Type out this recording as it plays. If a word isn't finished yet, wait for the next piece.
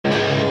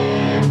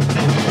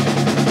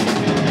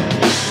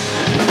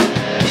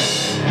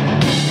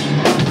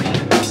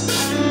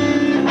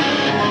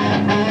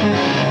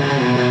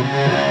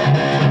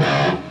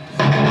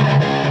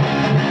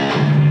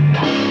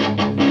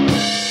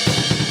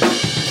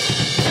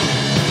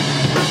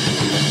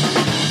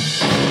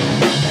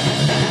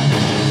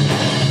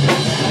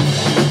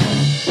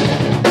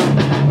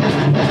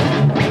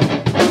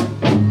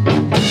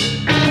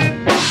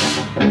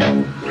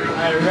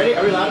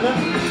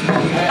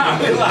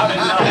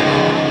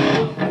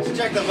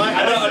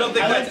I don't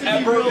think that's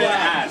ever been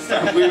asked.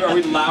 Are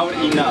we loud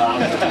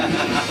enough?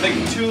 I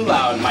think too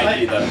loud might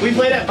be the... We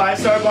played at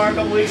 5-Star Bar a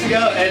couple weeks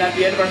ago, and at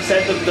the end of our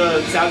set,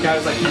 the sound guy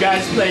was like, "You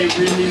guys play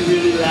really,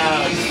 really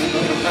loud."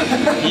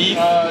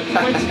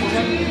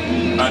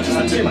 Just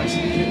the 2 mics.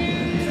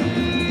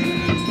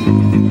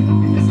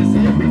 Is this it?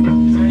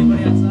 Is there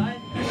anybody outside?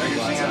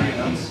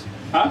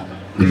 Huh?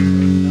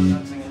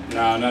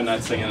 No, no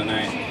nut singing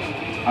tonight.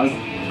 I was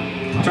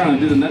trying to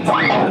do the nut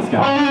singing with this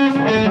guy. He's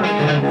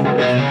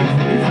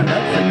the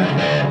nut singer.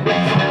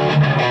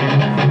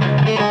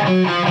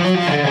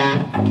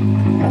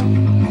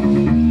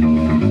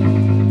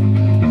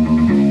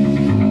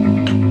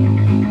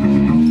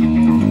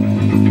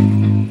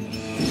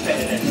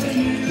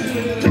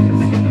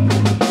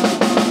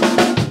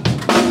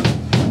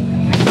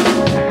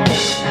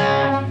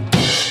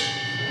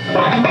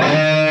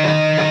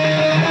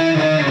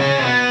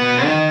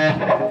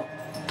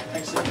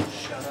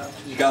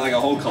 You got like a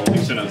whole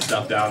collection of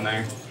stuff down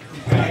there.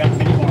 I got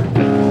many more.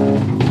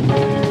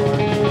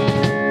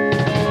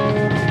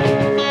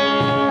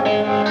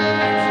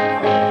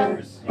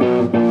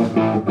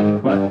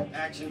 What?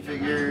 Action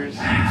figures.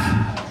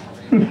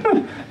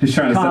 He's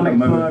trying to sell the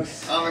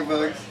books. Comic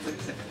books.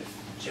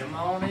 Come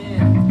on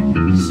in.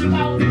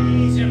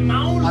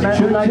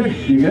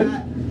 You good?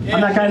 I'm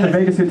that guy in the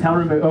Vegas hotel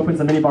room who opens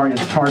the minibar and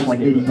gets charged like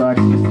 $80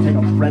 just to take a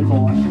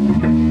rental.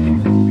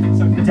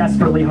 So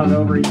desperately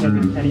hungover, he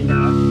can't do anything.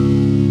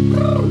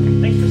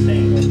 Thanks for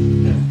staying.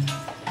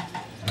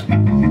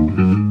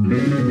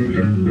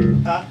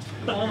 I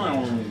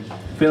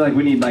feel like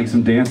we need like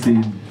some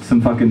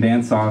fucking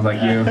dance songs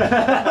like you.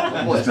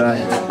 That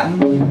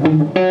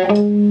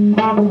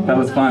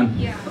was fun.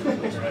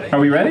 Are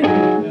we ready?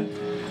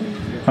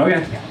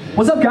 Okay.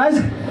 What's up, guys?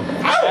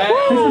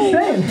 Thanks for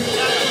staying.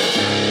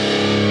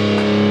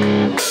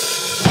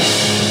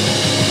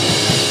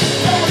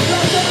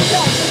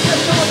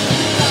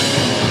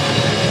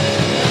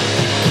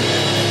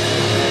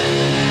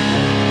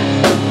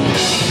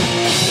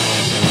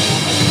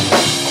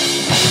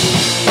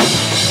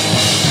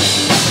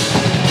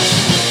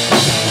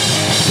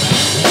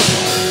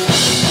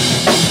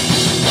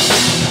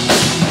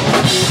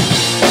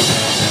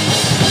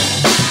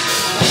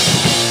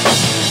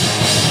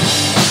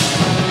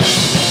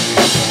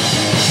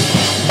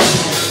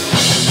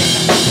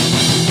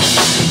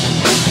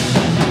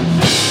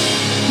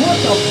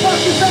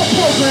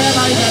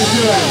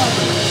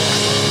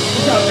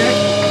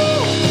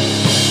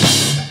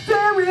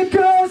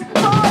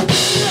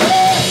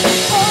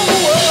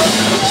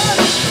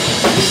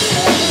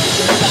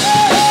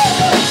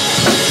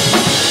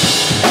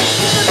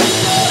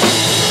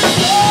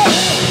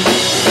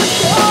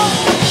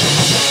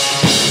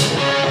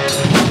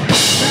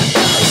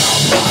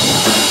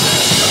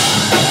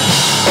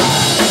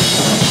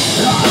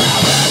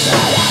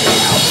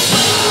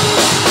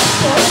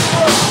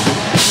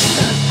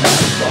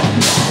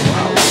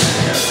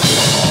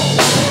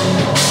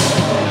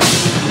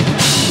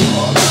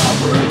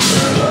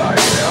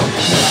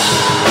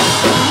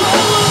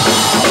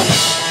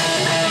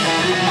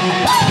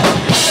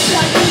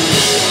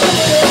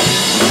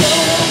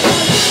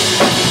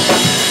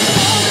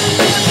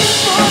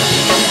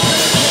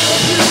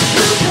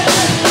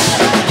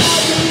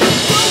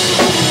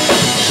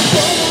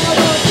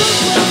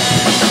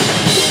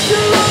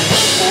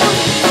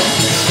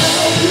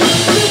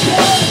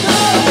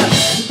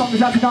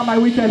 My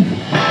weekend.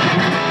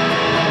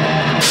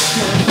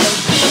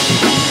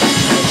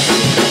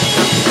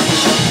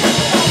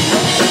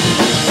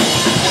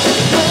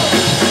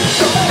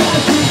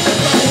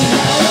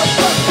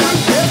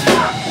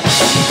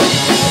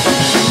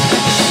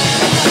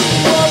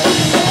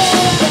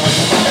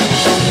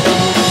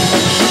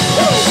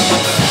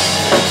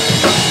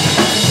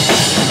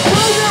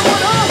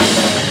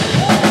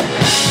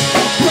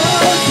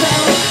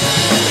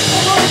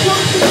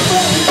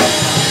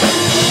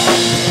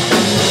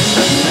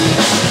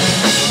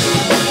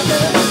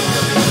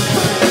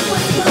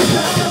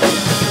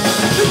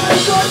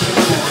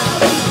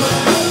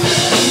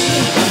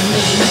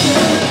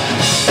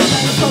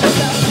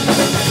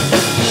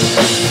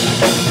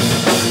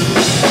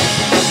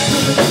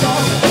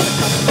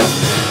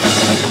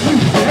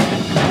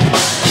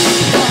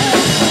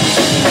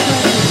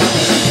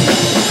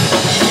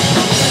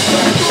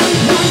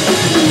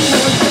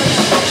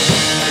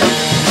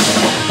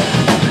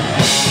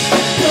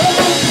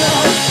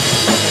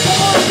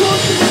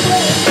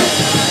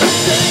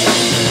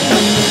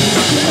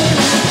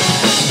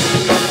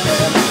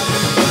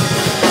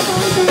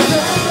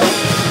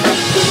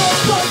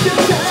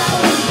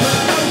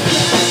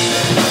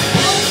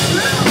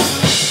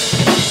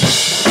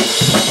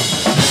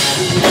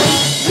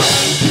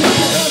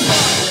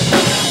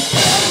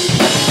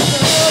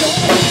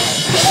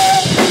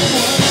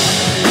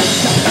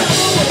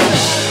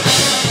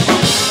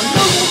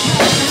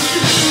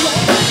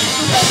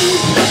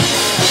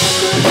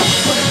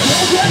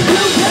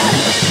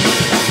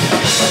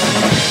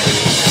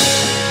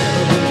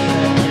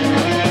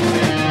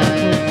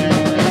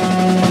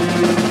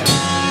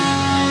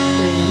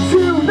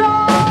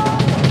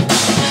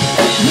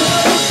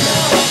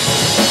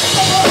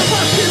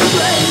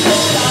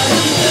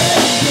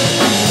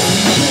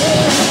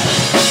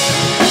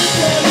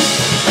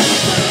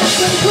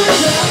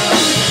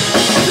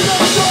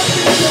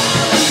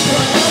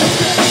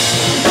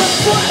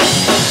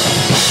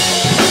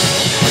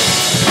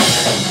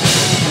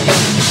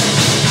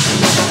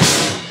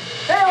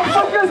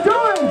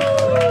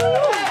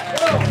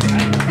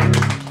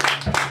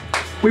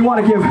 we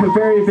want to give a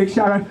very big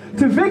shout out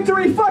to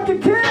Victory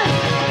fucking Kid!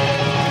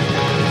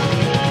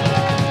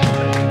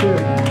 Dude,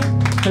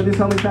 had these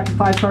homies back in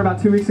 5-star about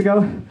 2 weeks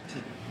ago.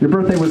 Your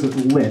birthday was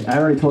lit. I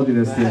already told you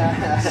this, dude.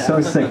 So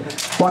sick.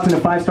 Walked in a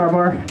 5-star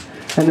bar,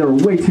 and there were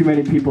way too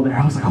many people there.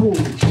 I was like, holy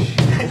shit.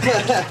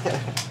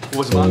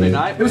 Was it Monday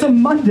night? It was a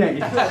Monday.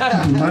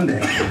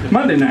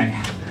 Monday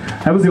night.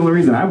 That was the only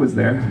reason I was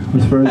there,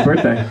 was for his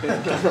birthday.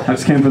 I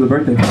just came for the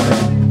birthday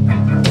party.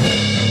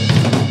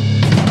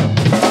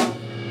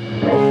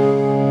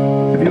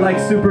 If you like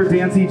super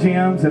dancey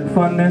jams and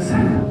funness,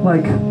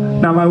 like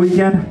Not My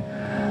Weekend,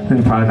 then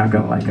you're probably not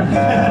gonna like us.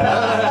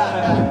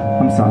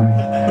 I'm sorry.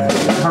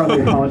 I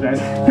hardly apologize.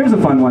 Here's a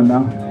fun one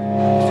though.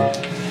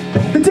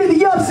 The day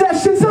the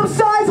obsession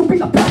subsides will be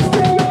the best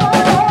day of my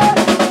life.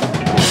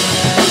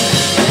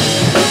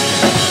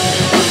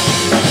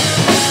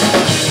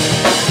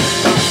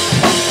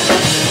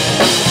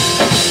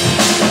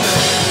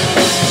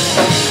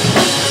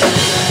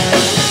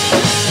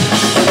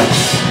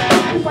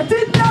 If I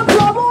didn't have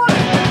trouble,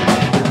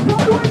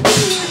 what would it be?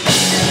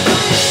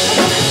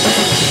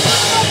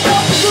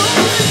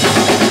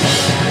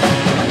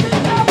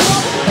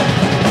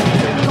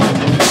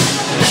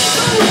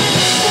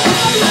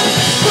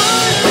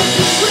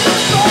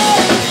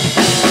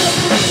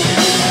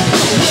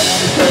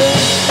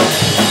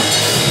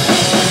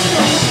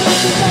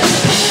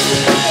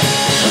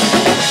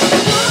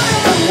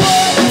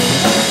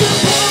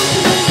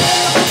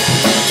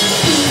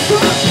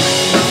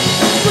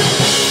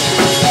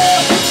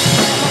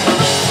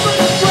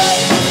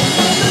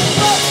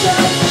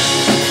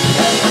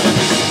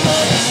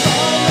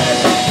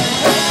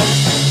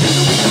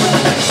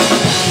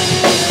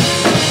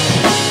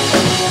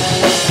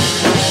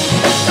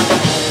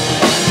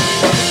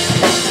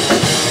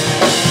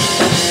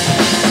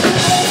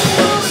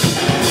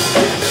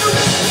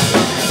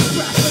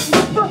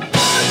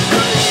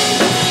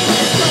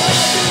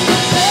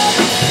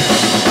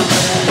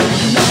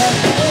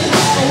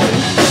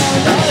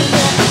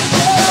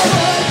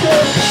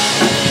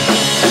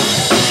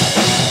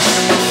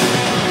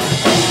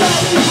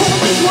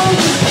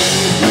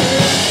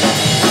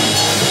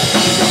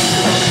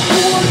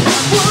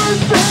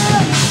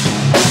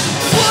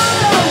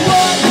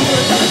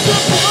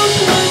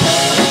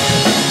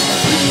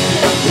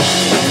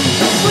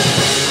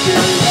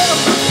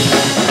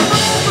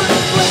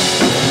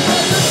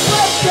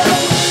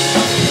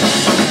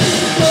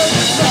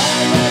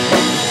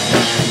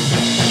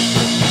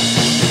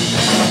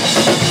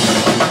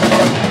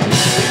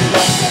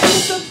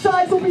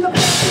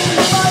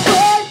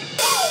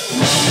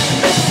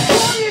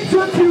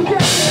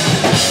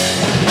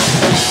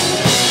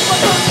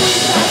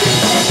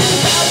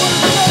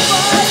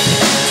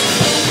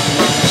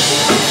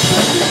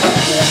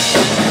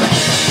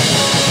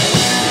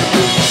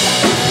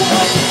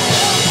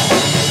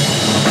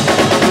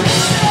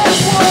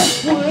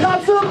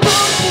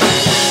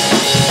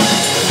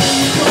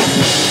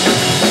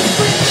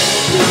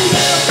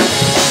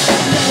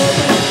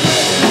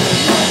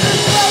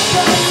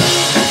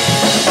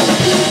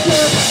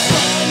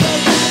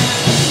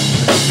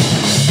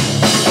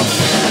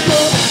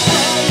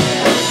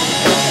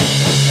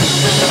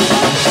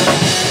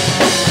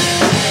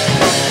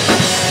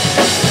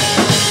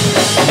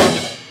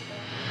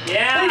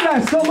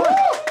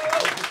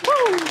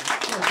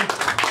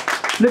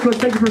 Nicholas,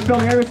 thank you for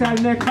filming everything.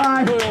 Nick,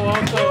 hi.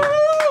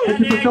 Thank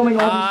you for filming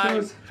all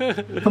these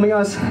shows. Filming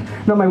us,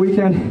 Not My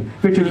Weekend,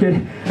 Victor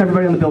Kid,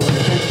 everybody on the building.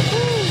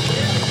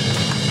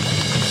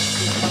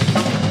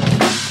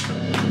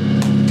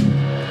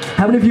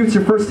 How many of you, it's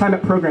your first time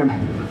at program?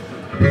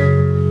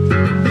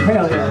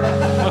 Hell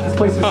yeah. This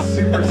place is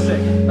super sick.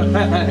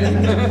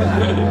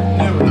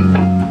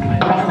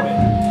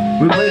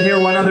 We played it here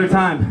one other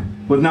time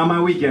with Not My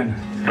Weekend,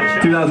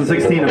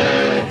 2016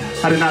 apparently.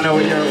 I did not know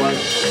what year it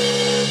was.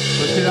 It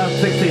was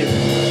 2016.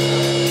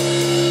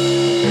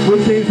 We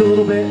changed a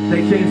little bit,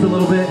 they changed a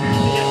little bit.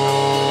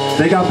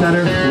 They got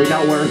better, we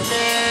got worse.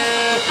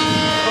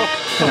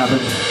 It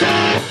happens.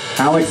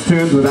 Alex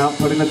tunes without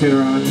putting the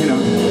tuner on, you know.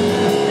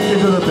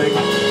 These are the things. I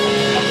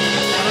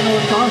don't know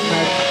what song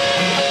said.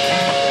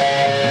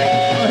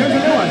 Oh, here's a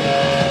new one.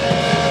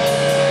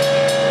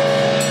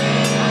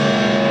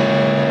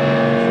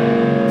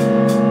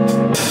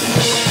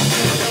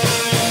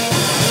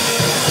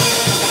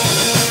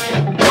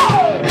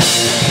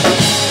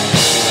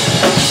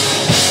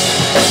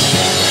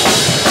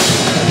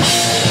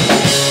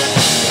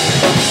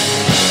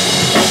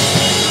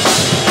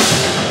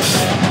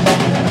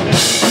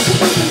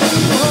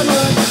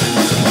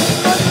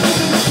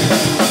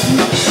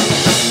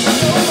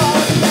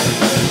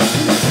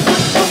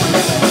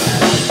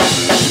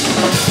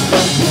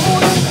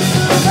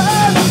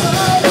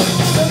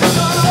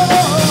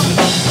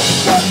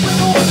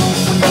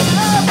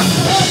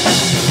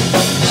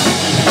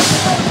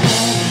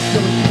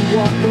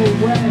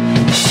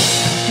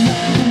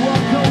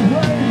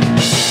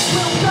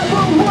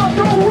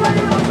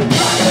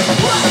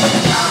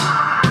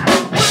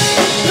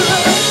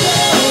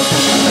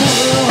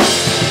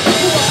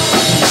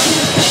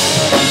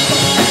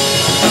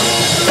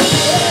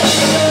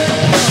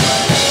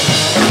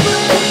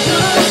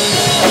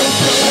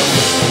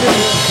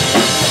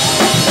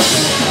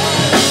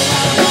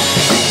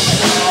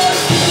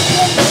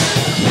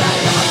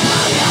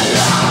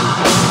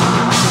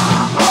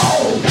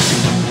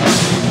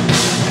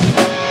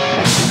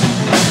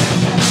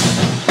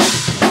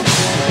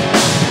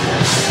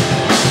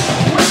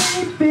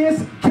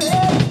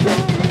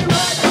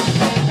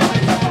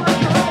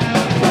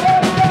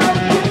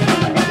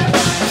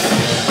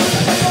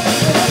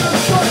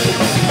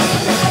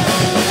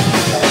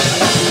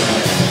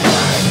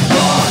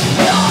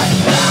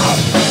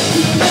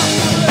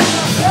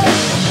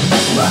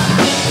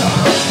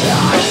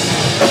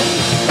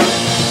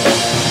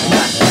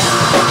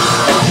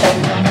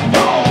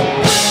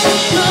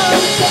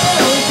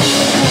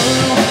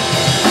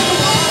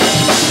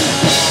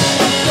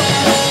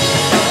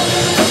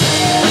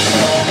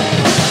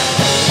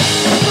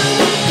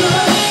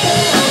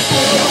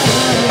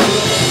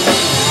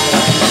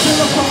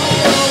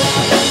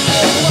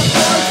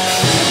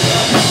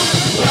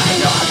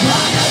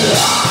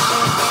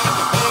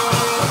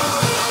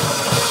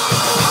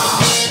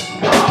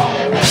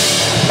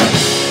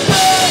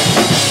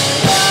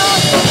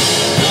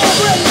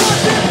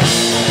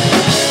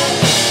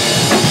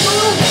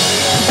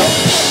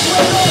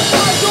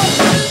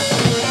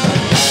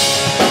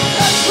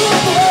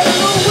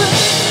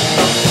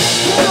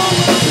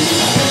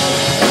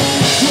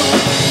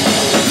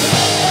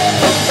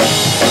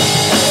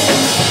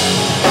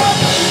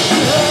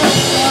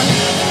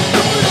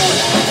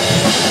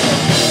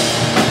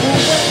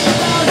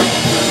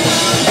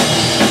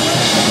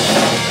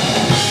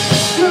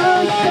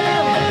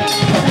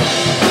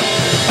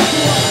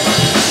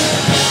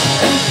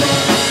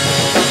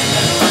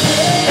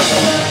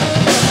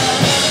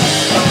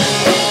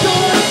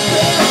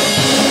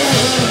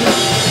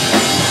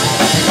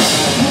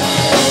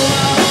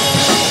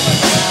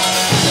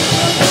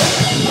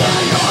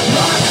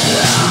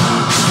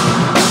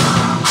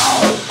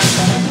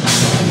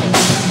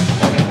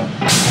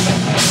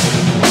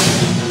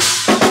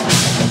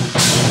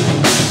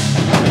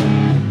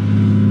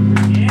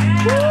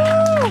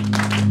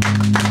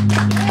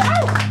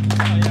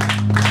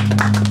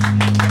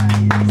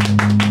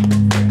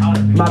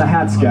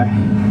 guy.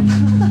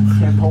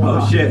 Can't pull it Oh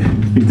off. shit,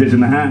 he's ditching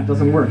the hat.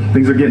 Doesn't work.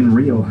 Things are getting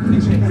real.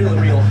 It's getting really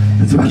real.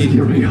 It's about to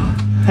get real.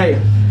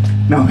 Hey,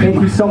 No, thank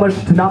you so much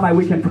to Not My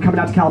Weekend for coming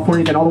out to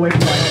California again all the way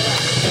from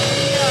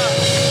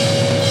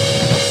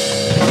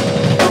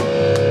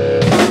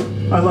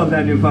I love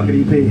that new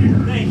fucking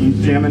EP.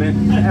 He's jamming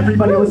it.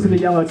 Everybody listen to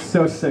Yellow, it's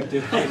so sick,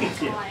 dude.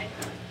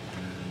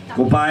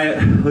 Go buy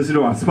it, listen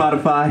to it on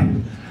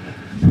Spotify.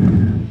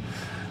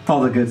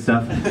 All the good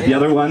stuff. The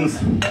other ones,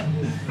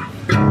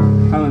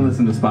 I only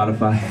listen to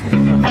Spotify.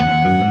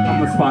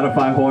 I'm a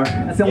Spotify whore.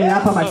 That's the only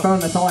app on my phone,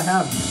 that's all I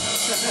have.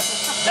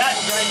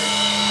 That's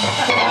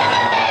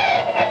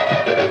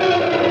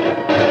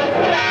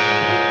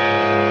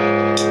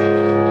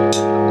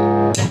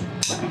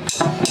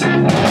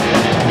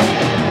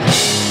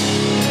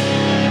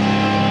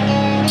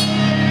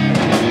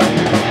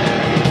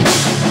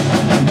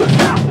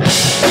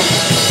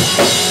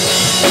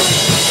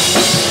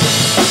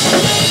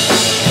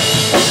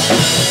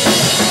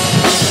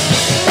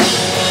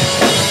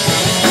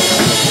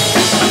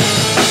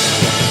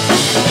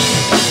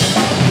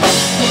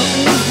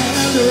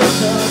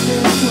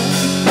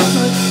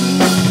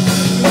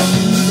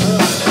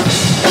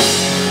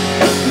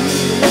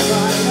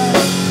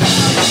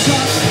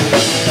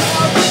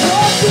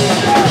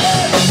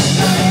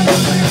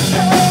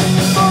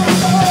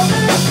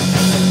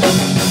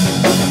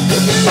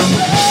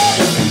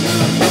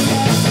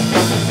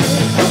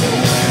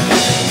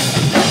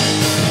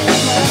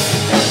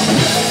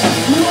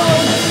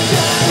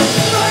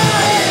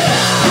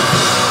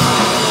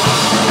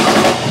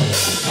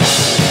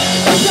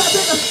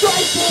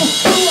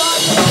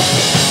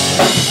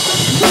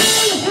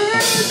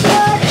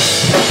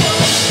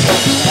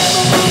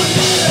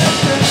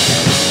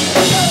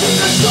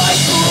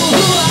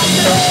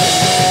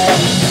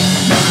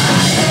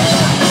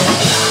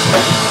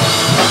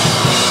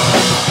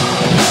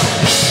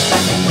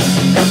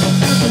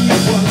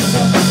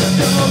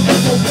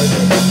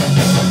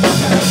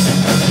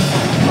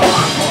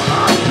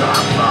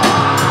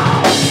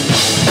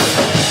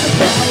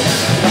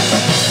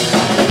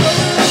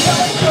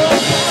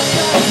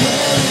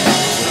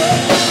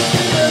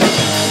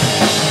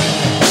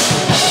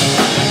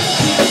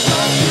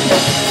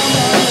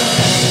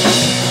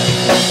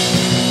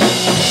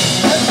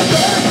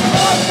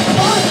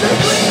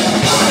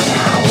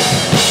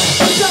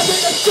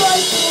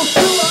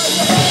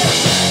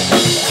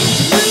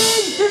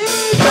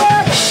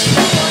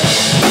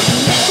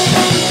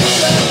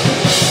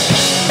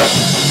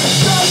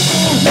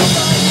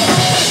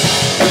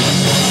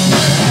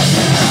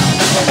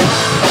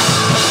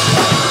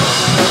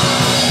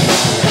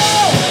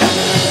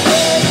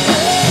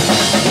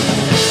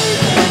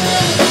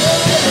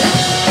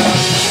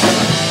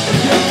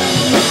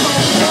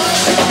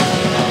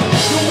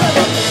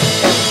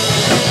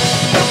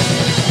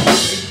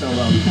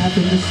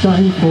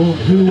stifle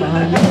who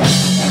I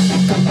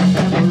am.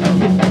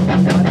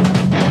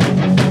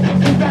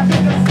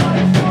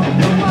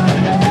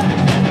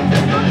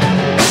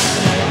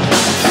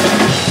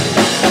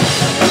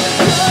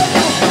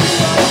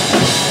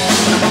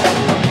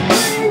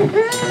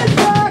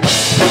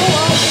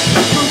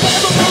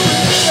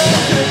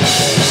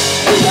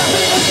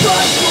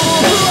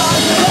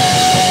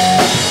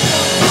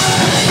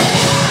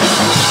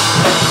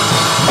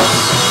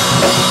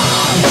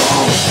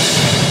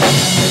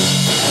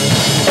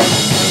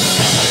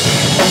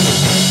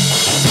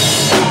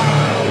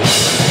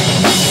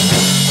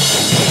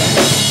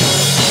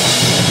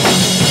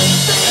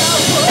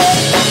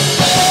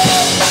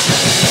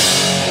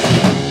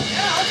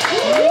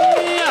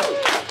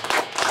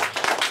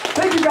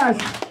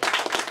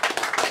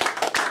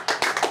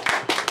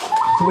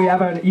 So we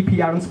have an EP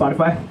out on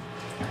Spotify.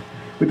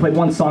 We played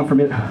one song from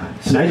it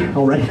tonight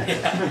already.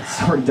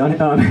 It's already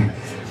done.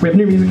 We have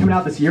new music coming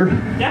out this year.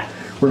 Yeah.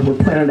 We're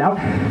planning it out,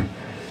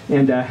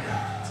 and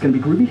it's gonna be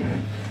groovy.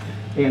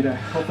 And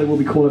hopefully we'll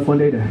be cool enough one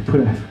day to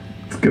put a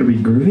It's gonna be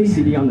groovy.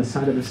 CD on the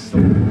side of this.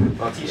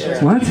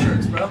 T-shirts. What?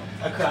 Bro.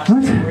 Across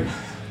What? the board.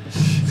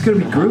 It's gonna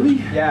be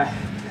groovy? Yeah.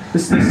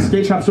 This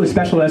skate shop's really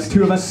special. There's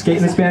two of us skate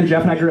in this band.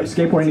 Jeff and I grew up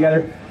skateboarding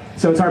together.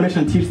 So it's our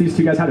mission to teach these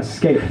two guys how to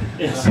skate.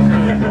 Yes.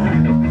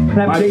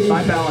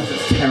 My balance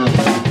is terrible,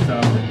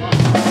 so.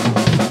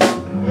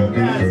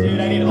 Yes, dude,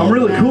 I need I'm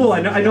really cool.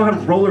 I know how to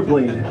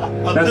rollerblade.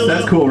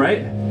 That's cool, right?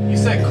 You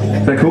said cool.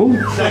 Is that cool?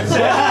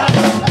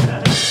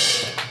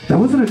 That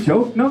wasn't a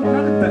joke? No,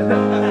 not that.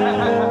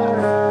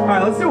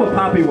 Alright, let's do a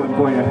poppy one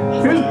for you.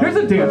 Here's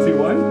a dancey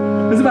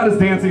one. This is about as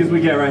dancey as we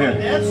get right here.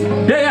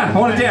 Yeah, I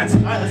want to dance.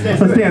 Alright, let's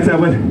dance. Let's dance,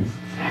 Edwin.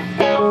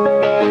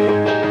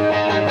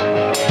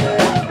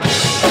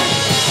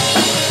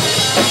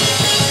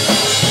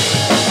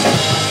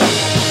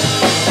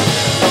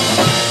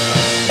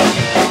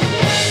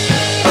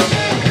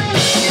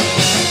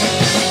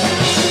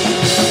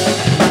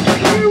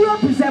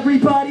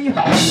 Everybody.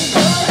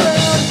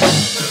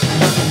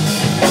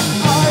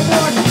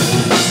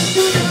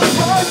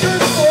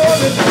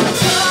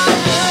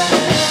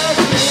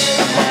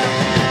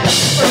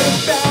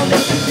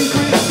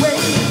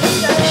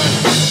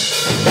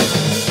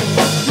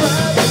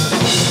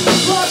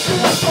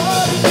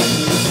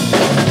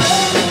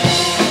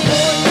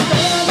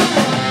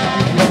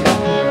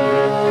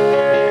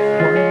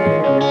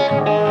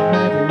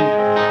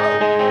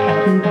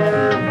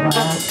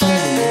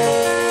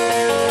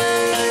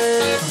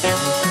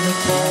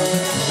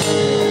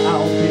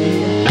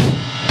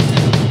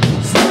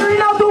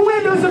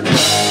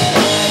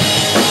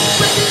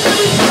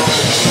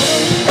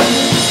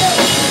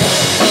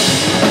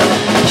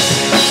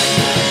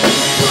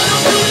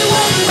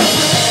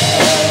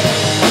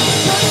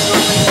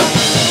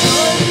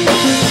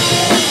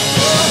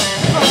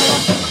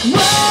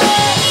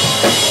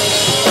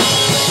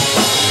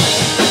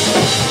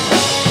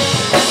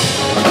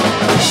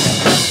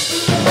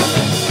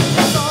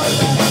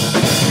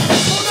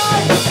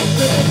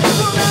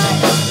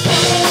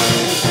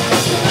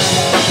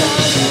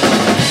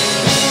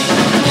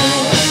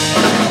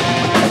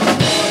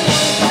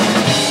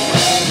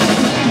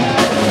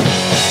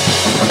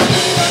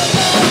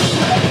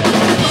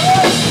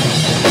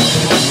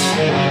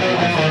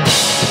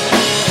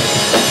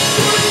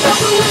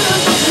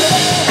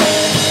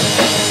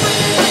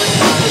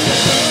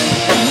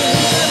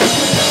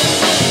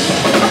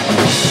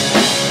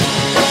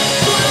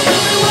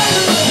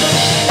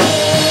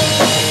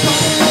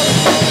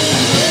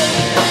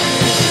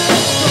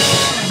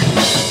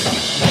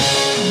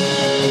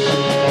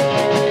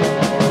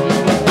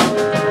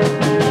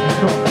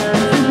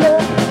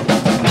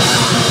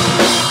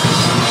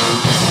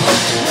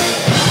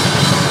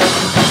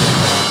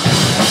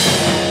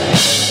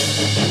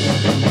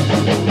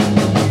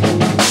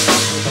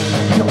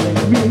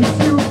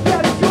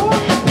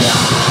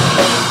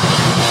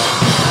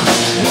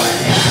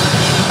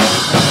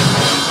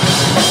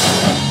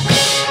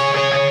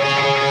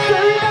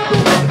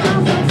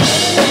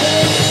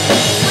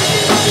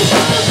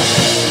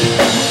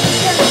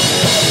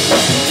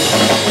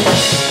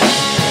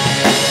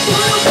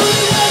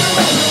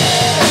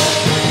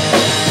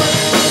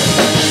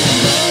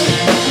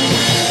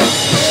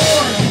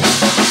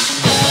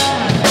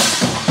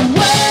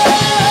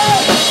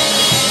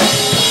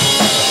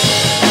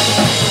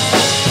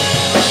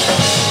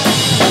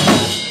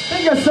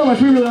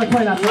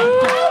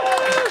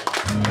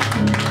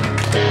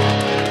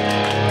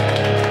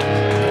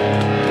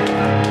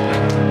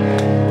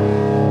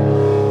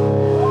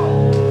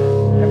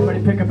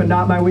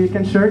 Not My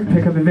Weekend shirt.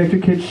 Pick up a Victor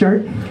Kid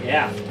shirt.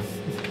 Yeah.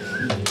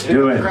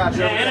 Do it.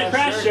 Yeah, and a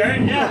crash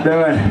shirt, yeah.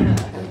 Do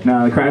it.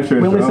 No, the crash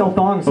shirts We only are sell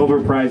thongs.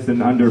 overpriced and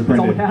That's all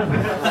we underprinted.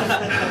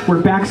 have.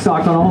 We're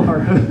backstocked on all of our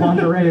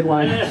lingerie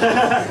line.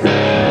 I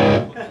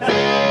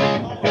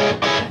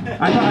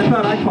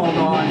thought I called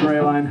the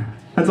lingerie line.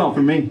 That's all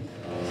from me.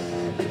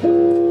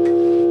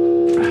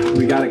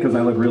 We got it because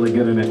I look really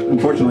good in it.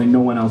 Unfortunately, no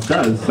one else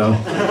does, so.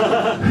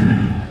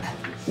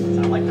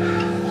 Sound like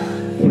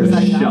that. Where's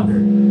that shelf?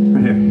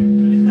 Right here.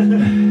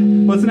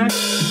 What's next?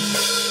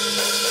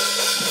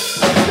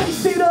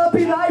 Sit up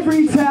in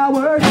ivory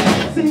towers,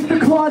 sink the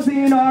claws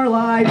in our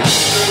lives. I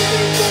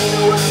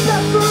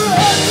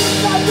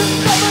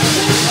just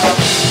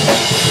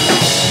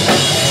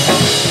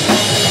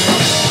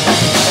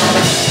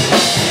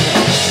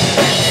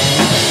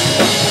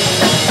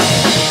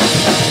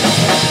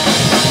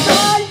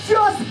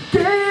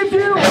gave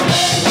you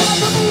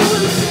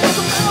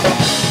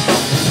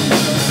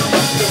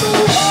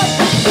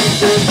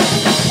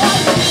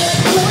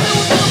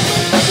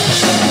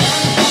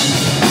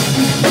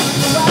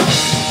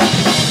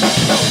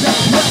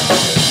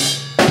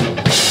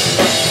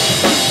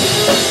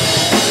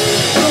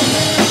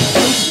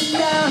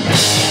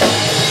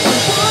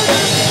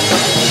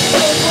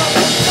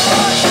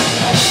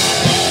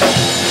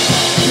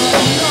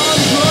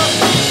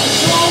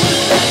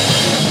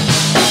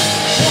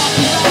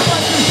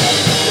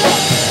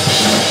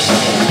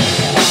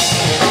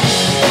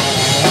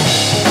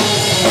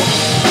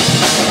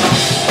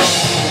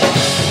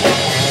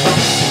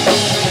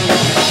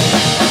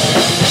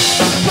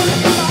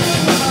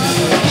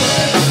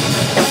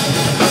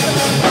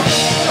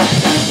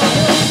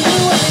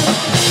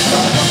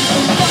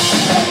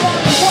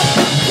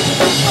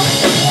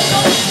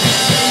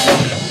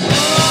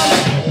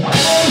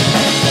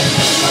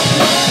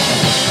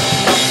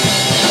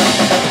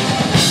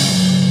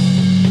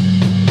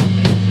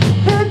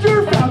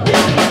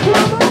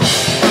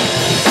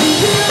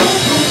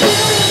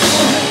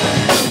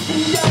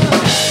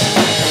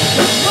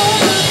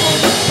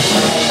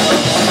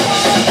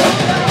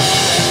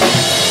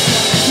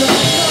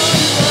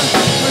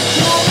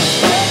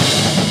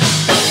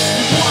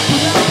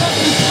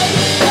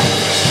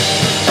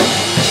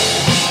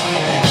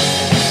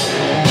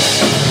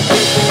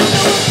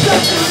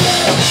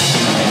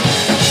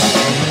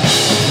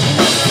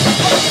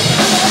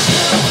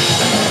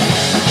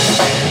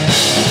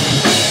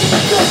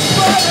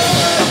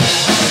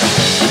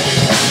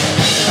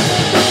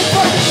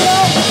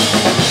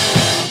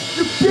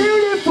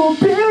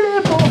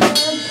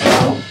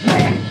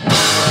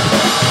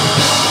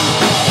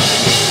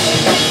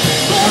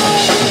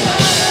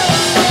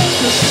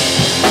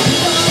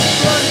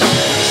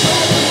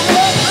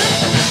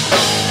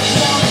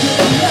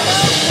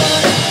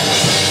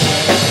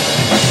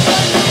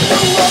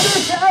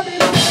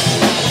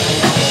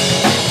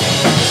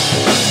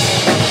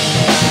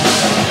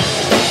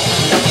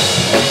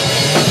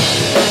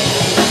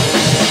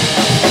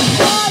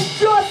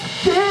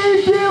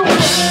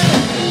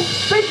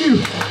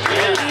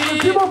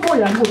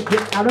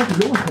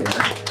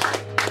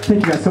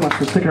Thank you guys so much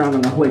for sticking around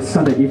on a late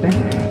Sunday evening.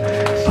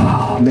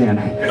 Oh man,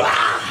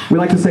 we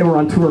like to say we're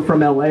on tour from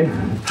LA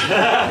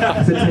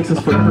because it takes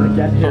us forever to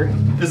get here.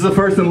 This is the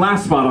first and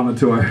last spot on the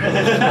tour.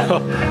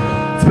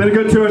 It's been a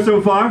good tour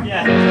so far.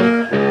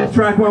 Yeah.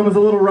 Track 1 was a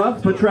little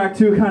rough, but track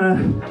 2 kind of,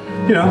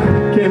 you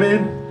know, came in.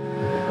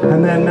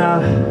 And then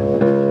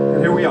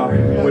here we are.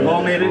 We've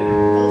all made it.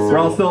 We're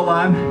all still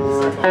alive.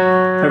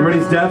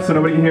 Everybody's deaf, so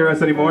nobody can hear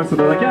us anymore. So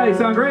they're like, yeah, you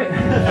sound great.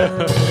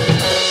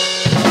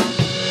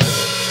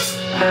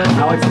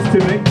 Alex is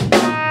tuning.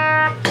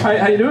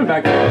 How you doing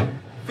back there?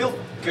 Feel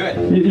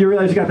good. You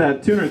realize you got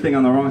that tuner thing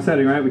on the wrong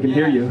setting, right? We can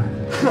hear you.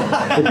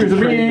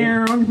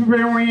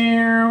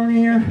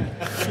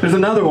 There's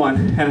another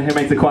one, and it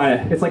makes it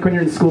quiet. It's like when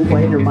you're in school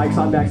playing, your mic's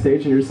on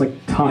backstage, and you're just like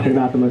talking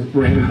about the most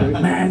random things.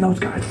 Man, those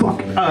guys fuck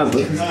us.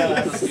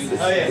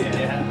 Oh,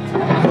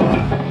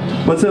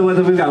 yeah. What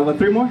have we got? What,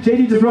 3 more?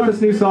 JD just wrote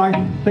this new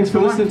song. Thanks for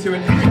listening to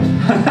it.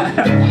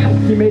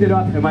 He made it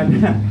up. I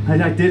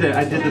did it.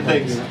 I did the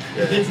things.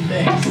 It's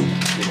things.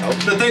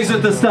 The things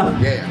with the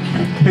stuff. Yeah.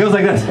 It goes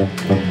like this.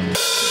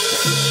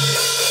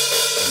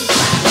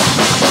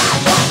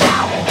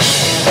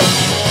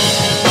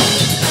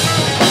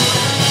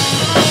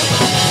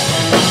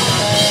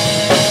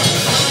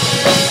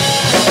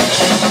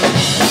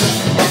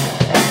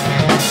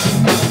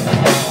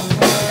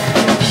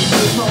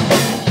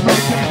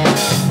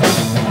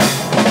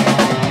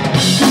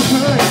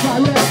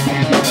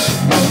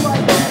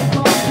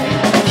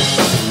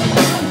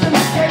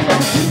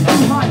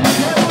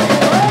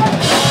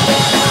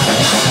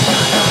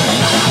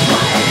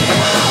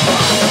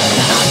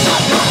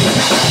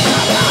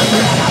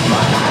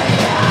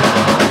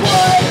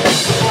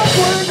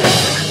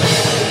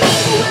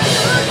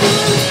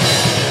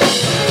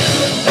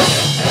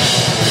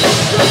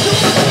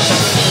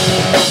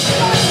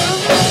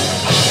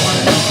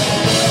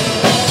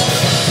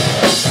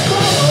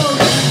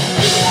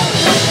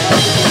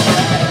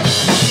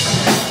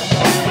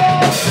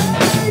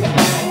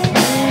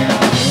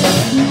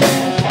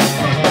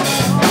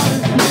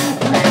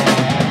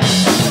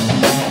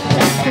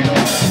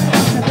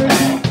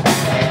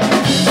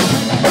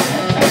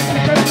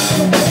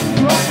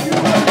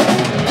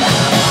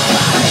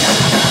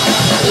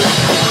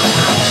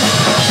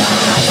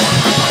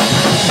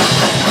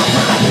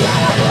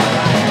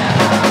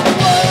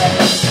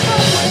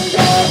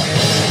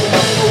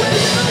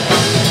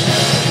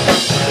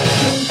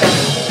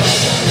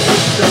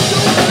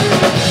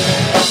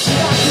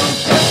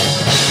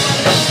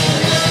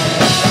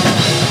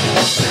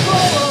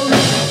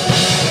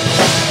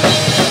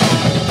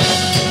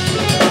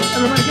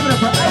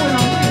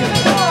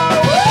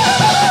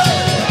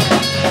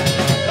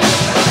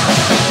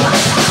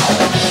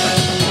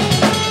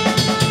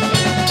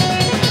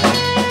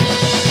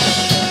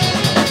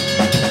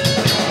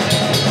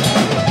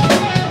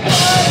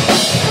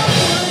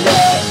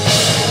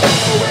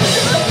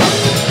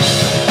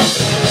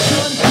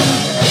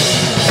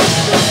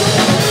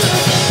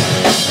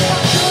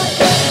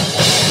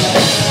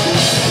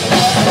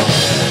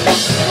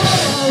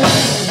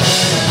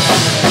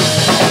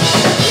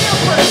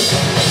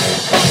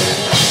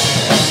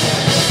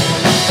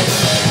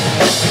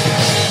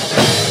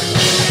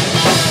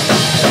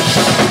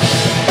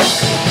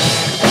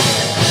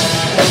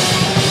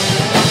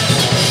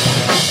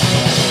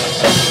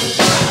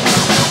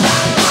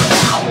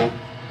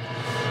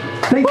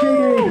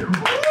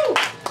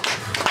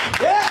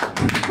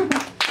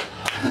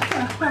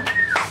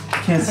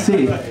 can't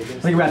see. I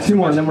think we got 2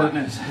 more and then we're...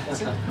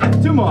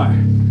 2 more.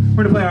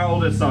 We're gonna play our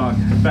oldest song,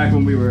 back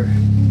when we were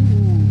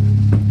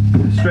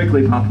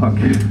strictly pop punk.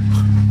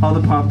 All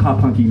the pop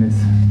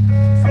punkiness.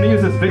 I'm gonna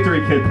use this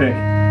Victory Kid pick.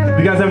 If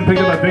you guys haven't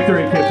picked up a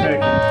Victory Kid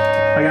pick,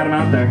 I got them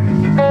out there.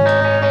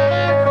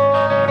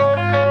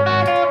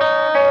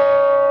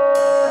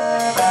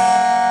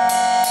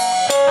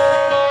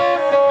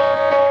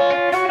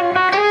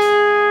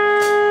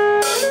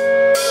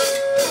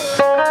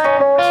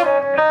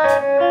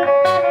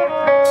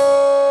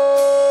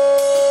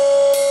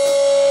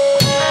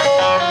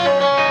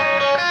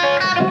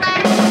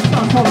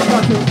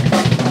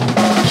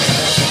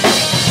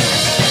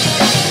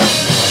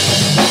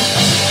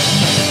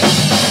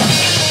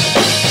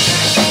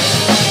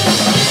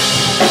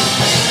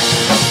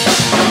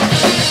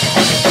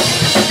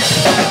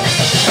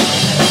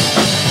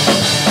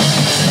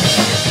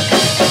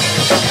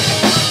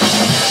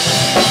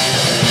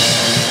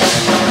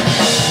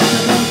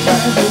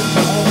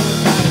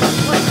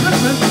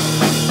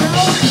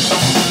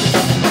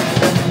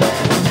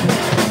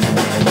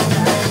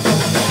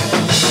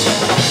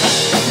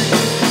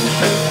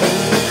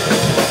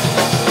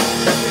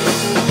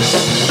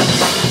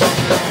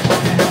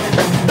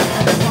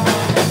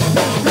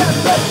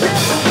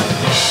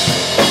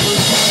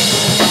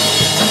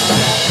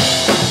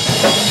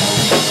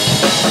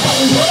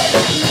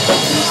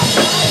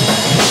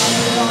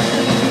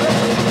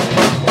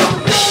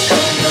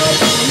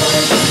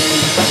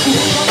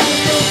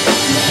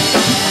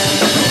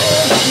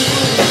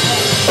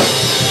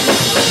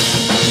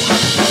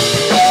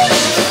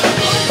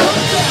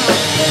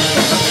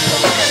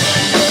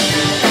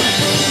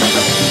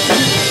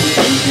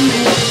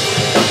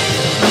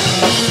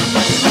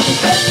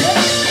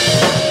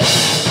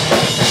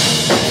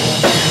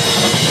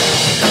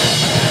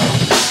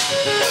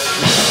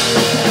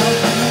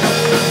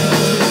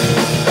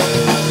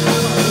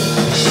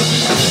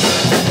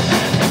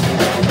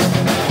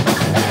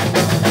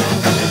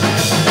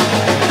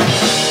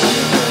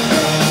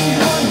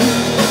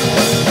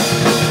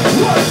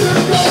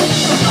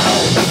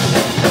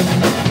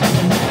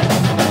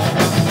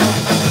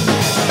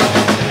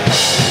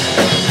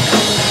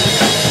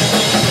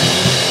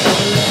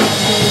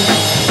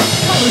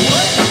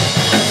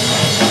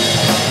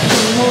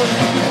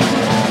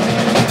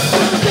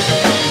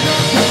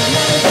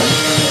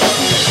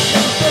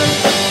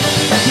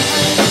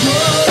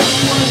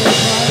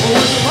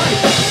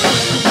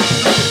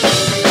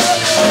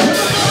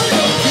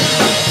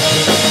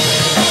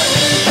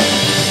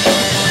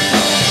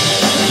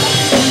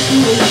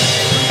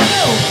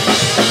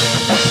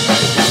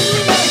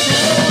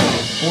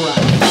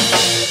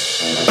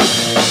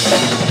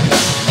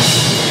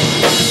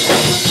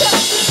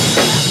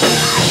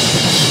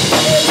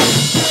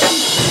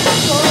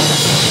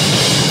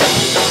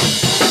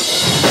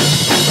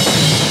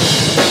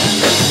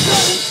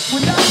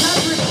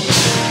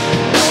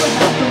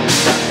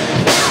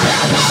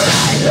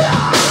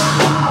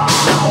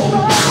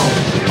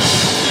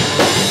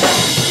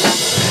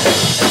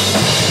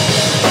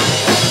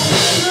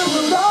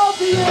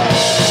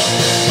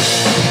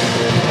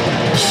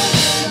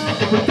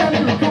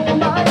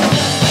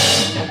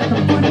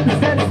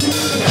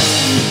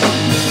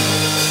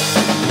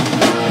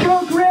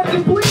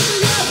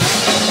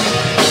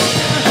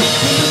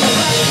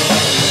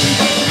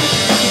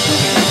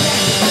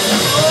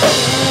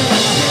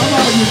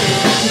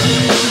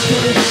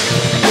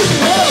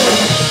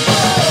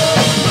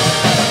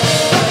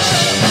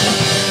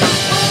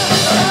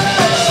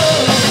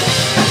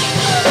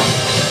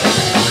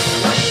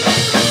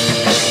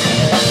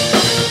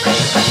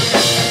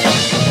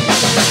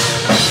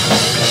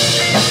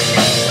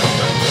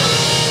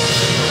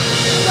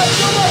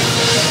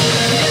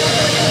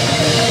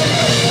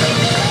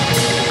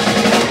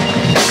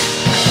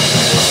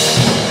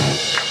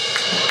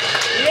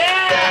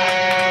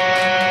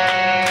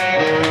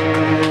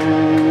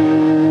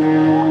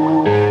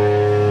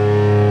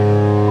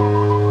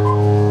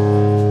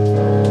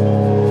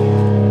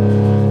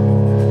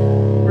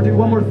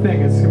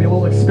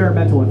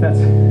 Experimental, if that's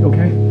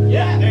okay?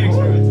 Yeah, very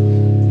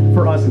experimental.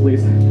 For us, at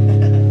least.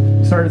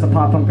 We started as a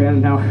pop punk band,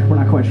 and now we're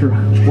not quite sure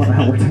what the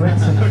hell we're doing. We're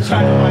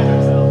trying to find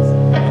ourselves.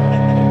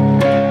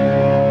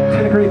 It's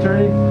been a great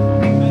journey.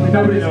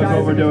 Nobody knows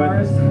what we're doing.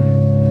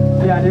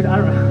 Yeah, dude, I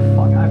don't know.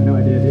 Fuck, I have no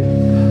idea, dude.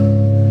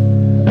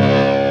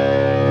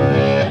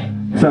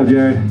 What's up,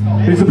 Jared?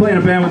 We used to play in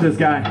a band with this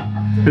guy.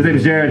 His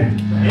name's Jared.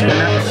 And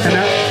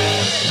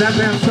that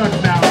band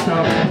sucks now,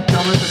 so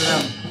don't listen to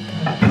them.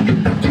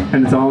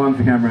 And it's all on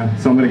the camera,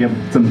 so I'm gonna get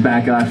some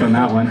backlash on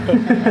that one.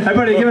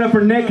 Everybody give it up for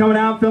Nick coming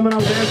out, filming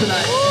all there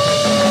tonight.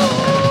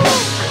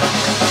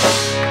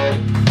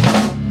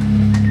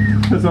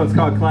 This one's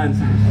called Cleanse.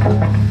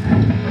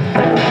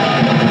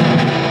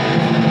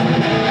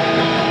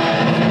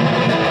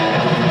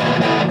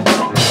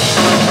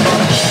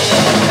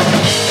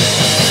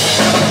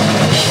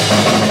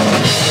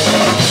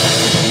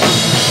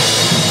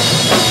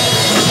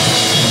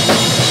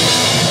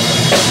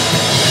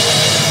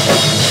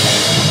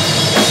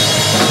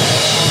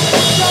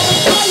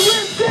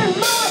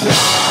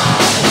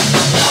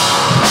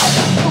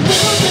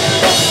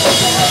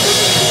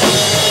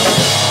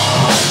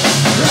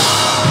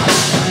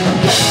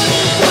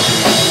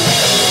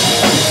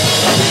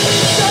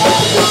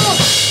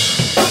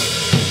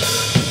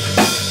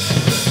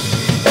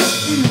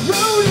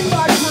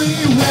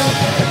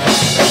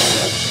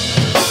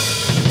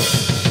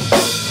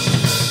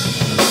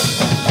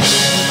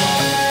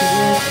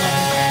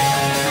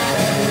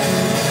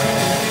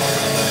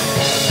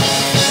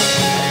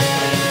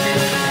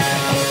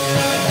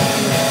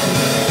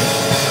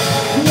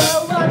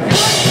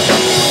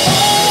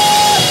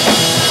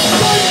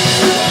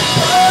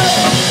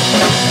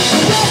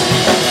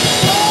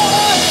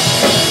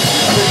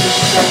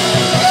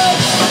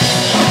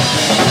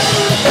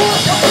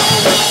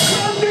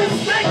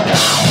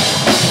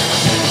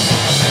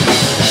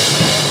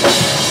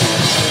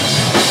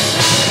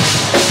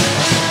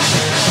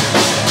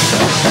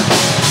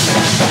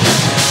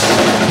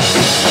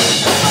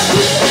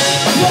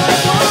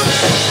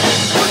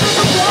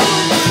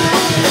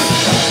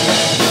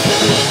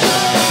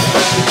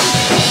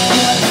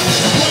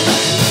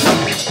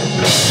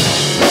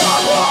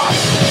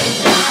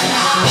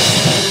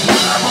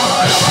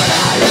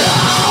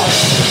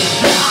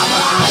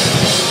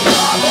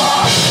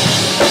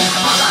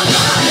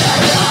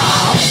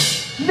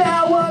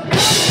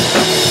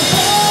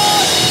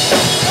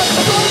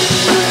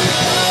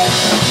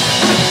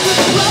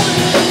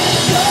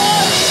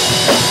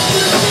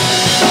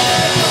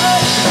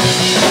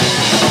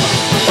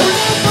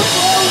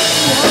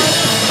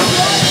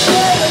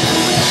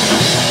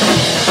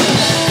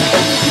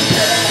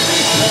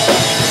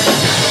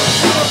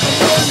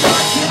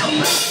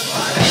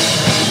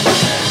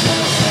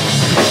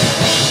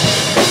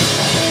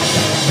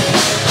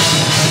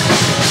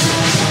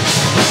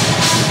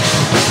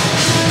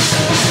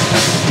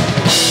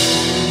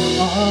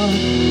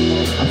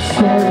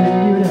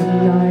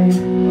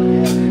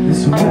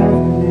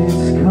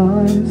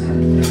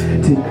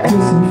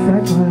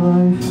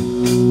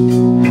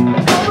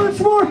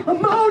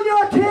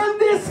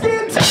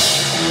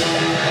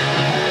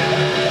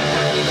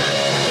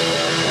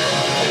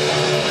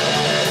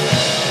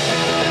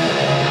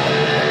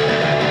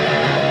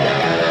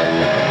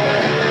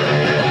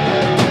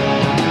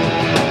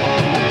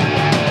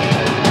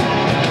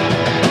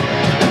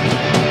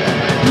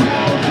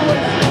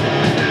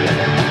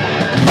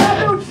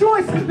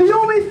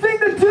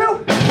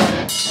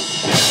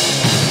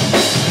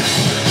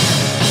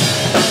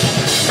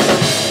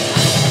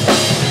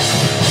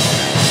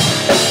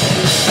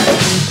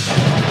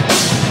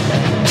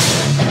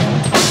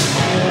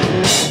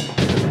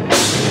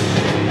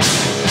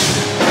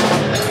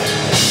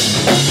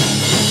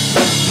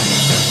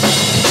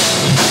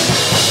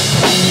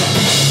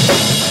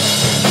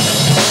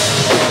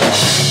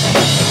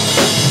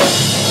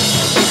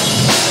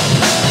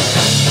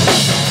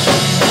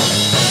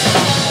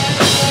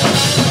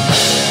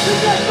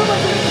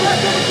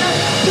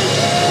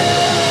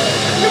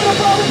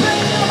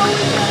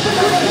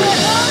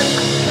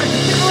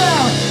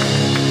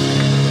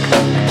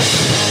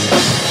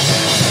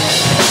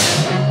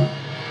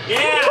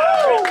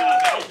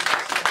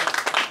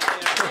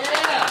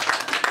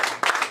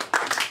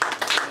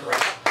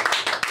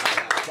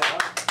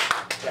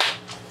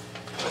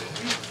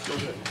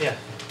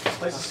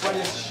 sweaty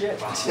as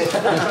shit.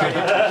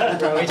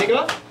 Want me to take it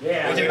off?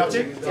 Yeah. Want me to take it off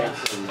too?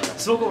 Yeah.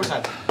 Smoke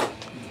overtime.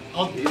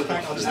 I'll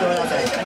just throw it out there.